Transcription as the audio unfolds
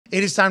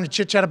It is time to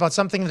chit-chat about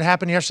something that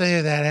happened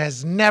yesterday that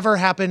has never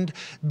happened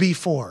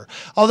before.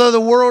 Although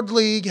the World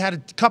League had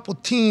a couple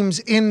teams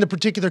in the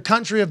particular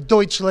country of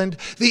Deutschland,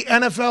 the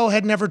NFL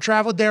had never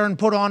traveled there and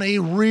put on a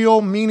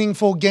real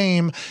meaningful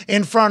game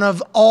in front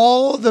of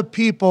all the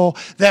people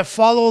that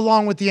follow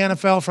along with the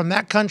NFL from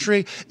that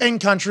country and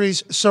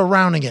countries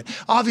surrounding it.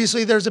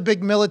 Obviously, there's a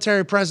big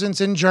military presence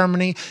in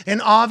Germany,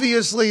 and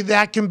obviously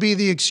that can be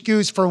the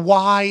excuse for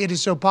why it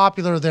is so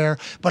popular there.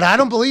 But I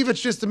don't believe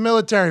it's just the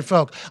military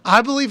folk.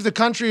 I believe the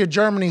country of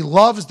Germany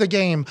loves the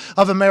game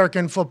of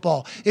American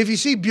football. If you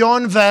see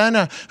Bjorn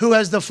Werner, who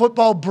has the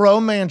Football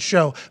Bromance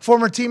Show,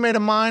 former teammate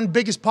of mine,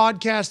 biggest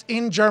podcast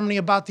in Germany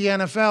about the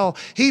NFL,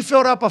 he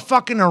filled up a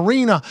fucking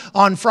arena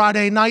on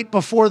Friday night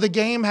before the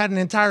game, had an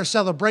entire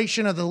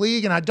celebration of the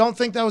league, and I don't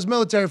think that was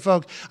military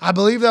folk. I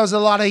believe that was a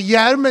lot of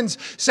Germans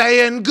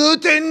saying,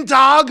 Guten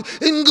Tag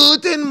and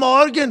Guten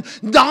Morgen,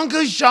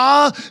 Danke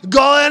schön,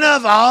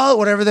 Goeneval,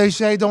 whatever they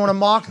say, don't want to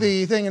mock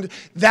the thing. And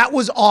that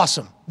was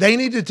awesome. They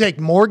need to take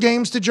more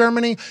games to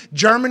Germany.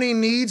 Germany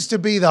needs to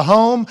be the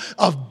home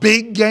of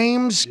big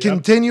games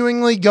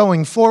continually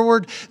going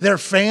forward. Their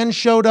fans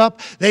showed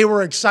up. They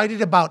were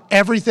excited about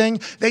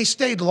everything. They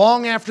stayed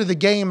long after the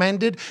game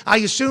ended. I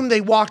assume they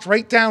walked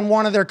right down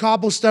one of their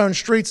cobblestone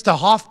streets to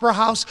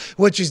Hofbrauhaus,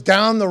 which is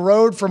down the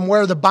road from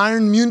where the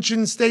Bayern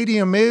München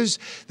Stadium is.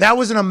 That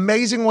was an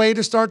amazing way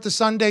to start the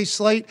Sunday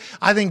slate.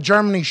 I think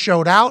Germany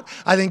showed out.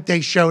 I think they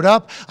showed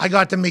up. I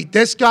got to meet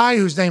this guy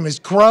whose name is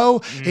Crow.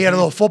 He had a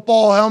little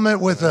football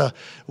helmet with a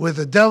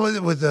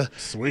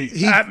sweet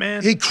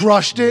Batman. He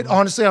crushed it.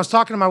 Honestly, I was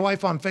talking to my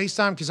wife on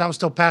FaceTime because I was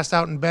still passed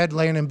out in bed,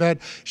 laying in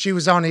bed. She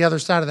was on the other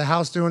side of the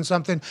house doing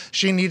something.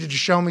 She needed to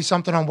show me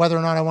something on whether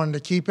or not I wanted to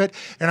keep it,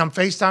 and I'm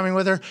FaceTiming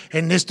with her,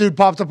 and this dude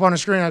popped up on the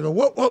screen. I go,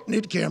 whoa,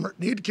 need a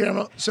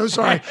camera. So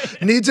sorry.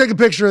 Need to take a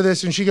picture of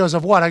this. And she goes,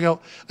 of what? I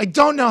go, I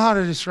don't know how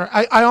to describe.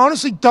 I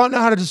honestly don't know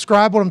how to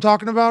describe what I'm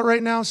talking about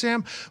right now,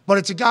 Sam, but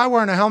it's a guy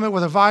wearing a helmet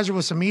with a visor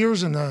with some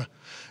ears and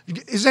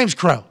his name's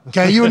Crow,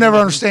 okay? You would never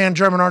understand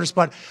German artists,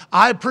 but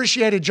I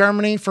appreciated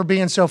Germany for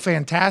being so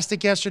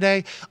fantastic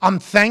yesterday. I'm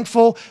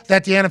thankful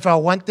that the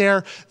NFL went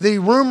there. The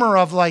rumor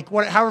of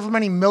however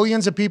many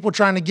millions of people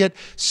trying to get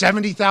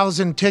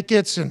 70,000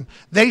 tickets, and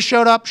they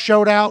showed up,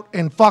 showed out,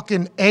 and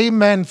fucking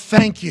amen,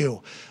 thank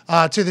you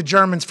to the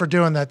Germans for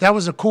doing that. That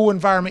was a cool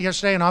environment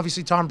yesterday, and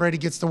obviously Tom Brady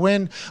gets the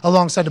win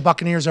alongside the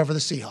Buccaneers over the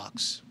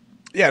Seahawks.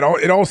 Yeah,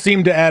 it all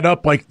seemed to add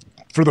up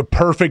for the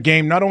perfect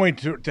game, not only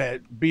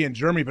to be in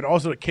Germany, but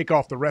also to kick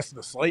off the rest of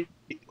the slate,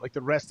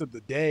 the rest of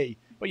the day.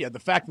 But yeah, the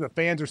fact that the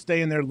fans are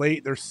staying there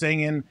late, they're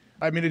singing.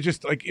 I mean, it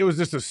was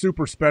just a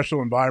super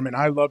special environment.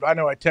 I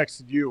know I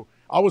texted you.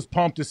 I was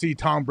pumped to see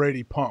Tom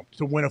Brady pumped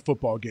to win a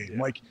football game.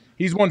 Yeah.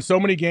 He's won so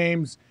many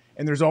games,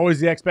 and there's always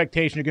the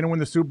expectation you're going to win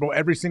the Super Bowl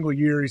every single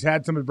year. He's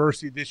had some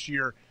adversity this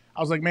year.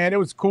 I was like, man, it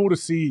was cool to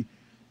see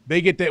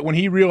they get that when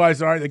he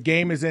realized, all right, the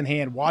game is in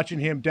hand, watching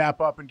him dap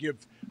up and give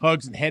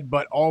hugs and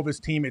headbutt all of his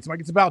teammates.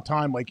 It's about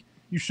time.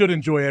 You should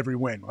enjoy every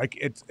win.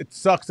 it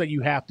sucks that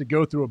you have to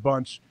go through a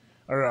bunch,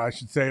 or I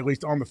should say at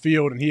least on the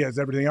field, and he has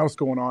everything else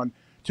going on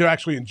to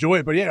actually enjoy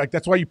it. But yeah,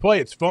 that's why you play.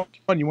 It's fun.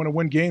 You want to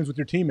win games with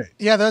your teammates.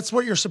 Yeah, that's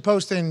what you're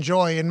supposed to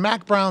enjoy. And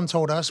Mac Brown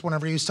told us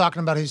whenever he was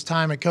talking about his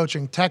time at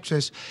coaching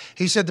Texas,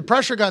 he said the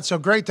pressure got so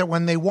great that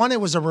when they won,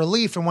 it was a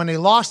relief, and when they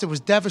lost, it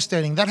was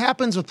devastating. That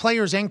happens with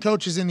players and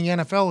coaches in the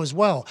NFL as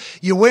well.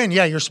 You win,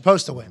 yeah, you're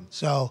supposed to win.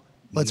 So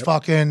let's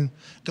fucking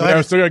go ahead.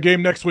 I still got a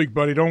game next week,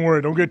 buddy. Don't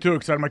worry. Don't get too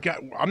excited.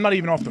 I'm not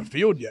even off the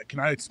field yet. Can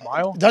I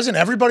smile? Doesn't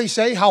everybody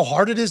say how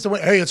hard it is to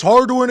win? Hey, it's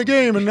hard to win a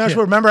game. And that's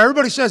what, remember,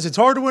 everybody says it's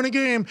hard to win a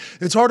game.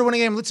 It's hard to win a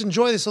game. Let's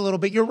enjoy this a little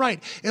bit. You're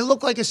right. It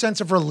looked like a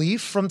sense of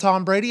relief from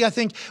Tom Brady. I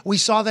think we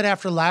saw that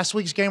after last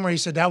week's game where he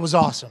said, that was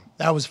awesome.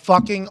 That was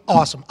fucking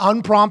awesome.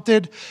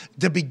 Unprompted.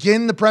 To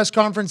begin the press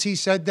conference, he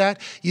said that.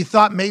 You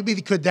thought maybe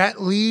could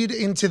that lead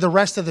into the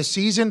rest of the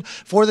season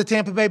for the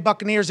Tampa Bay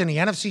Buccaneers in the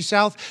NFC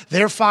South?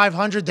 They're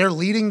 500. They're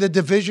leading the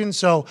division,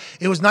 so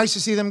it was nice to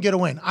see them get a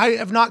win. I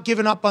have not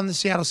given up on the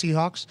Seattle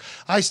Seahawks.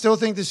 I still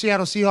think the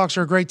Seattle Seahawks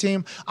are a great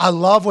team. I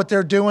love what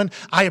they're doing.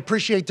 I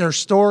appreciate their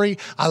story.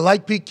 I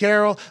like Pete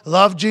Carroll.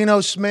 Love Geno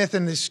Smith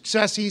and the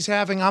success he's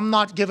having. I'm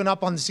not giving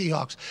up on the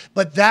Seahawks.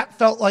 But that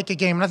felt like a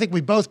game, and I think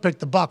we both picked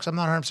the Bucs. I'm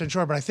not 100%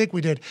 sure, but I think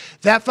we did.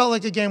 That felt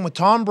like a game with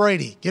Tom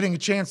Brady getting a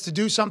chance to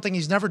do something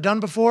he's never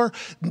done before,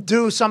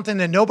 do something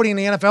that nobody in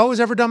the NFL has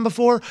ever done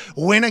before,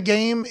 win a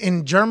game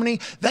in Germany.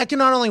 That can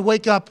not only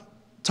wake up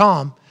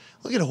Tom,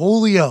 look at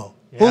Julio.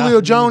 Yeah.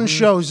 Julio Jones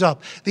shows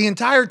up. The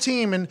entire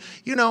team, and,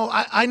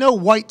 I know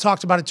White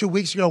talked about it 2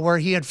 weeks ago where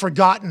he had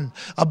forgotten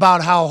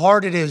about how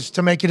hard it is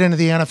to make it into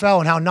the NFL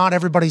and how not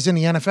everybody's in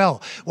the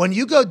NFL. When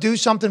you go do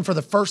something for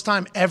the first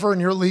time ever in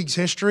your league's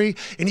history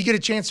and you get a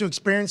chance to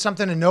experience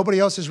something and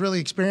nobody else has really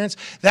experienced,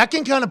 that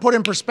can kind of put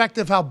in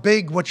perspective how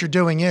big what you're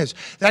doing is.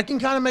 That can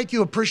kind of make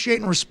you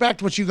appreciate and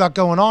respect what you got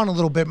going on a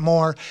little bit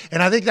more.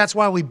 And I think that's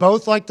why we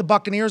both like the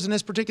Buccaneers in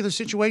this particular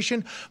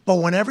situation. But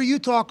whenever you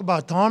talk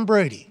about Tom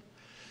Brady,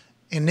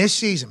 in this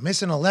season,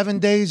 missing 11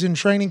 days in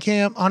training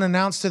camp,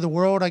 unannounced to the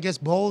world. I guess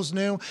Bowles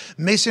knew.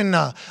 Missing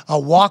a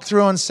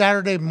walkthrough on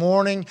Saturday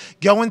morning,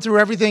 going through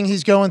everything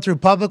he's going through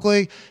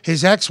publicly.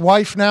 His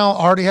ex-wife now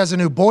already has a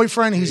new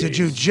boyfriend. He's a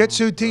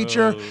jiu-jitsu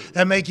teacher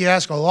that make you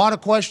ask a lot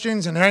of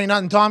questions, and there ain't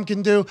nothing Tom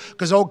can do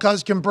because old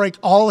cuz can break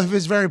all of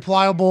his very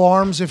pliable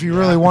arms if he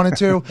really wanted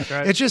to.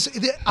 Right. It's just,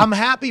 I'm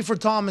happy for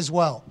Tom as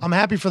well. I'm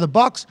happy for the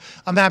Bucks.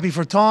 I'm happy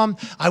for Tom.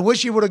 I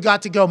wish he would have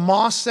got to go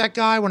moss that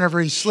guy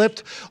whenever he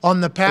slipped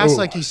on the pass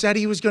like he said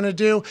he was going to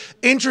do.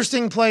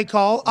 Interesting play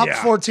call, up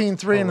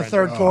 14-3 in the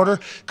third quarter.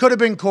 Could have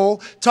been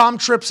cool. Tom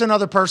trips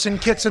another person,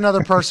 kicks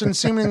another person,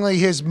 seemingly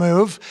his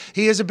move.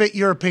 He is a bit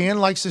European,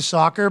 likes his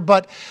soccer,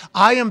 but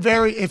I am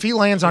very, if he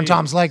lands on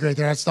Tom's leg right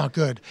there, that's not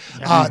good.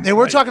 They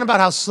were talking about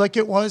how slick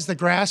it was, the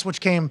grass,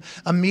 which came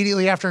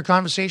immediately after a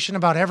conversation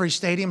about every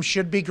stadium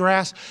should be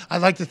grass.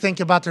 I'd like to think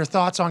about their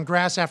thoughts on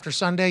grass after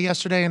Sunday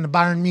yesterday in the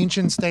Bayern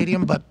München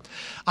Stadium, but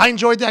I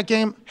enjoyed that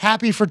game.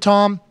 Happy for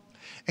Tom.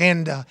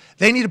 And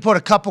they need to put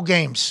a couple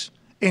games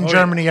in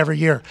Germany every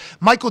year.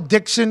 Michael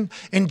Dixon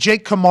and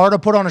Jake Camarda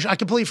put on I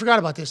completely forgot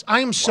about this. I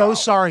am so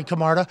sorry,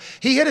 Camarda.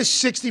 He hit a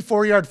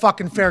 64-yard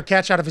fucking fair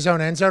catch out of his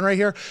own end zone right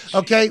here.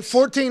 Okay,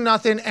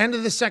 14-0, end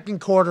of the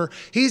second quarter.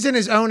 He's in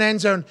his own end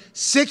zone,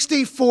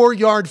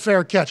 64-yard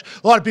fair catch.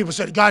 A lot of people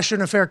said, the guy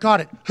shouldn't have fair caught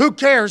it. Who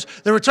cares?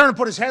 The returner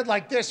put his head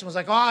like this and was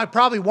like, oh, I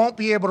probably won't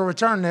be able to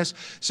return this.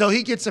 So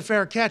he gets a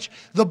fair catch.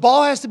 The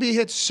ball has to be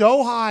hit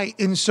so high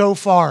and so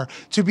far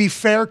to be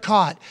fair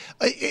caught.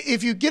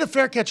 If you get a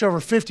fair catch over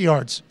 50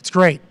 yards, it's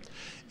great.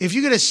 If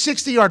you get a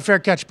 60-yard fair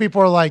catch,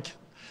 people are like,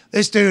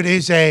 this dude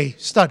is a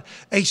stud.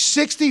 A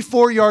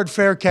 64-yard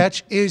fair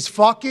catch is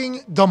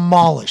fucking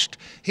demolished.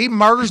 He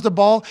murders the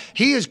ball.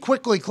 He has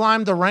quickly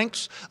climbed the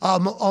ranks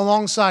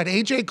alongside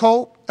A.J.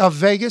 Cole of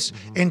Vegas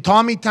and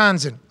Tommy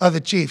Townsend of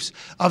the Chiefs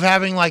of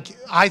having, like,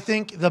 I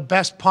think the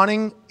best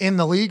punting in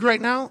the league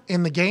right now,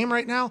 in the game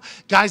right now.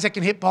 Guys that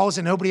can hit balls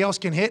that nobody else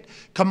can hit.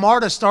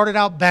 Camarda started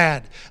out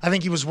bad. I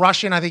think he was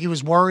rushing. I think he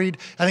was worried.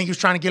 I think he was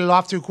trying to get it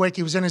off too quick.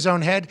 He was in his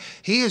own head.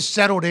 He has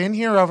settled in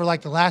here over,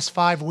 like, the last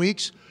 5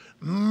 weeks.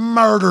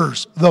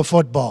 Murders the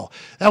football.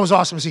 That was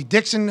awesome to see.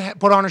 Dixon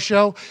put on a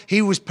show.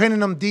 He was pinning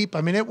them deep.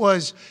 I mean, it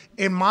was,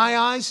 in my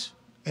eyes,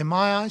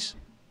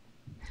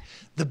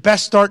 the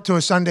best start to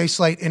a Sunday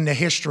slate in the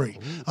history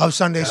of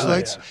Sunday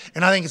slates. Yeah.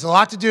 And I think it's a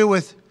lot to do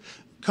with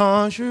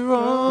country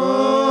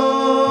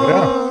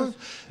roads,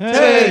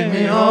 take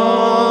me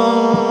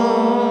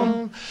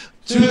home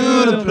to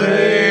the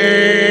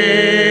place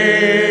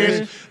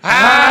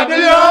I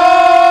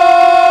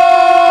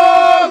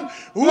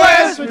belong,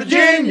 West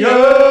Virginia.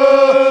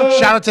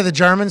 Shout out to the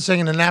Germans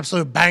singing an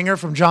absolute banger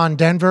from John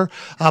Denver.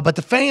 But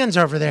the fans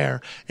over there,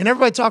 and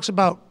everybody talks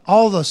about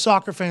all the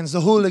soccer fans,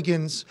 the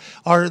hooligans,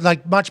 are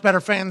like much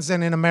better fans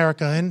than in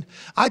America. And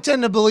I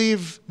tend to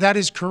believe that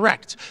is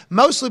correct,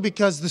 mostly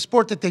because the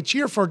sport that they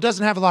cheer for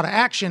doesn't have a lot of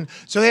action,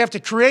 so they have to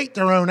create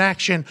their own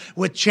action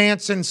with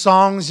chants and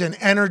songs and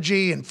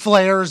energy and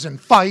flares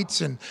and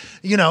fights and,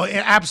 you know,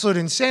 absolute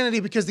insanity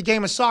because the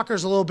game of soccer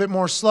is a little bit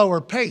more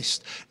slower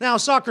paced. Now,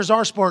 soccer's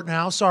our sport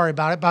now. Sorry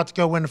about it. About to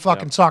go win the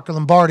fucking soccer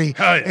Lombardi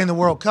in the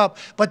World Cup.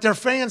 But their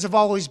fans have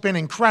always been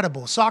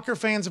incredible. Soccer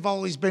fans have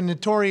always been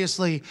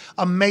notoriously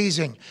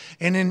amazing.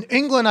 And in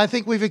England, I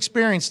think we've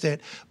experienced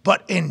it.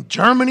 But in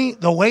Germany,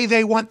 the way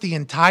they went the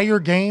entire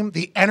game,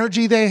 the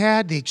energy they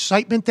had, the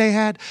excitement they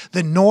had,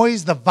 the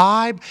noise, the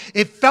vibe,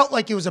 it felt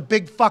like it was a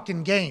big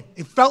fucking game.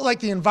 It felt like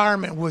the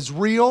environment was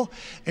real.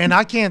 And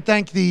I can't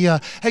thank the,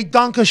 hey,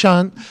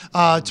 Dankeschön,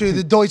 to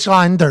the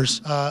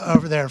Deutschlanders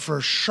over there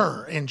for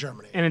sure in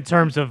Germany. And in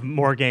terms of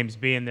more games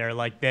being there,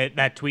 like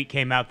that tweet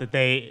came out that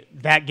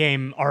that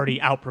game already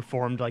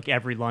outperformed like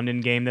every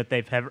London game that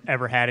they've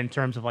ever had in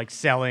terms of like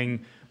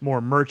selling more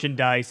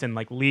merchandise and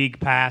like league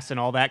pass and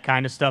all that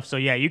kind of stuff. So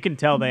yeah, you can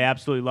tell they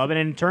absolutely love it.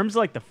 And in terms of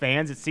like the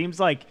fans, it seems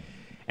like,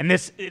 and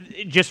this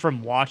just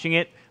from watching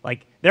it,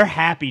 like they're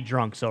happy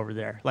drunks over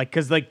there. Like,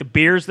 cause like the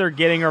beers they're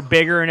getting are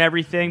bigger and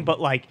everything,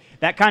 but like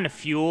that kind of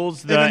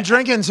fuels They've been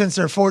drinking since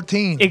they're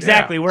 14.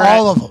 Exactly. Yeah. Whereas,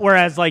 all of them.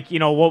 Whereas like, you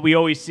know, what we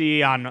always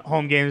see on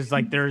home games is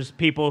like there's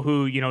people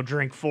who, you know,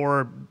 drink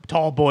 4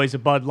 tall boys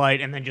of Bud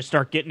Light and then just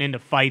start getting into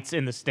fights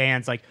in the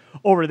stands. Like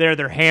over there,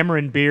 they're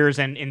hammering beers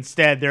and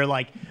instead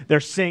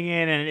they're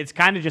singing and it's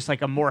kind of just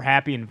like a more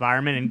happy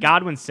environment. And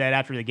Godwin said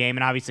after the game,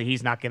 and obviously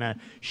he's not going to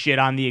shit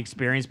on the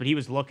experience, but he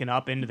was looking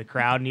up into the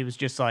crowd and he was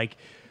just like,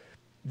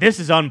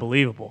 this is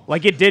unbelievable.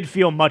 Like, it did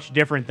feel much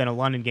different than a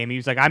London game. He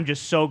was like, I'm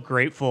just so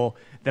grateful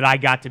that I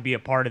got to be a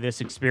part of this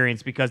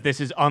experience because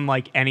this is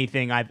unlike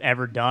anything I've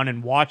ever done.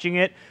 And watching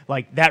it,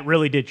 like, that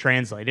really did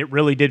translate. It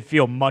really did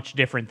feel much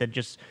different than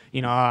just,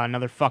 you know,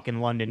 another fucking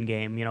London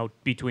game, you know,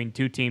 between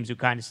two teams who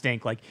kind of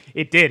stink. Like,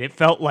 it did. It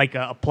felt like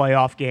a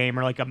playoff game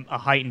or like a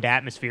heightened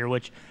atmosphere,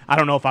 which I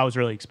don't know if I was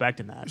really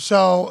expecting that.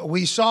 So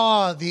we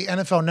saw the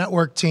NFL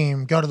Network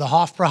team go to the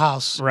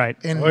Hofbrauhaus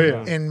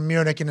in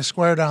Munich, in the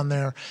square down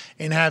there,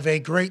 and have a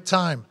great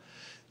time.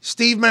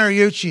 Steve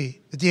Mariucci,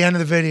 at the end of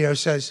the video,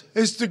 says,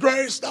 it's the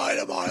greatest night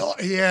of my life.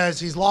 He has.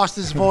 He's lost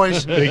his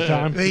voice. Big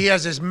time. He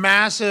has this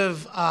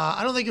massive,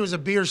 I don't think it was a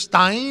beer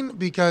stein,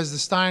 because the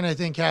stein, I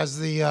think, has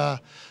the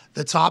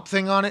top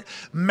thing on it.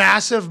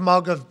 Massive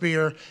mug of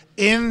beer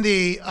in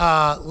the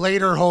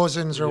later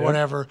hosens or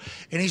whatever.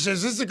 And he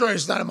says, this is the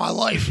greatest night of my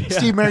life. Yeah.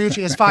 Steve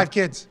Mariucci has 5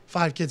 kids.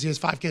 5 kids. He has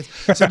 5 kids.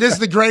 So this is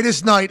the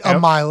greatest night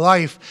of my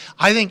life.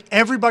 I think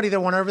everybody that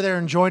went over there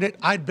enjoyed it.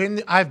 I've been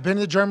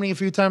to Germany a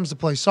few times to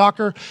play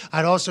soccer.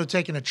 I'd also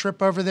taken a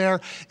trip over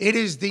there. It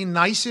is the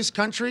nicest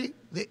country,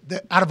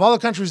 out of all the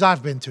countries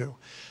I've been to,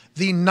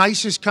 the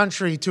nicest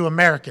country to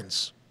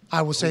Americans,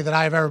 I will say, that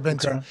I have ever been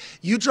to.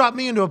 You drop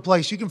me into a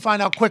place, you can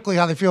find out quickly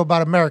how they feel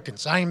about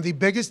Americans. I am the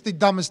biggest, the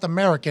dumbest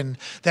American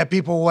that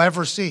people will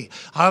ever see.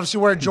 I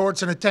obviously wear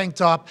jorts and a tank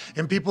top,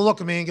 and people look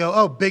at me and go,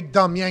 oh, big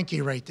dumb Yankee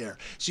right there.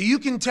 So you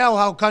can tell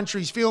how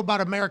countries feel about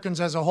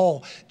Americans as a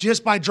whole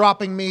just by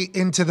dropping me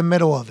into the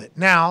middle of it.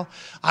 Now,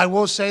 I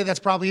will say that's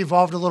probably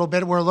evolved a little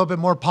bit. We're a little bit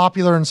more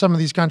popular in some of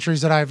these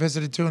countries that I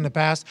visited to in the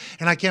past,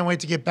 and I can't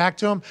wait to get back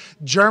to them.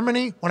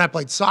 Germany, when I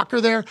played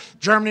soccer there.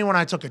 Germany, when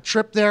I took a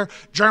trip there.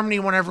 Germany,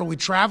 whenever we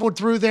traveled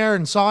through there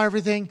and saw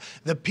everything,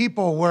 the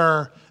people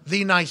were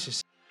the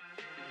nicest.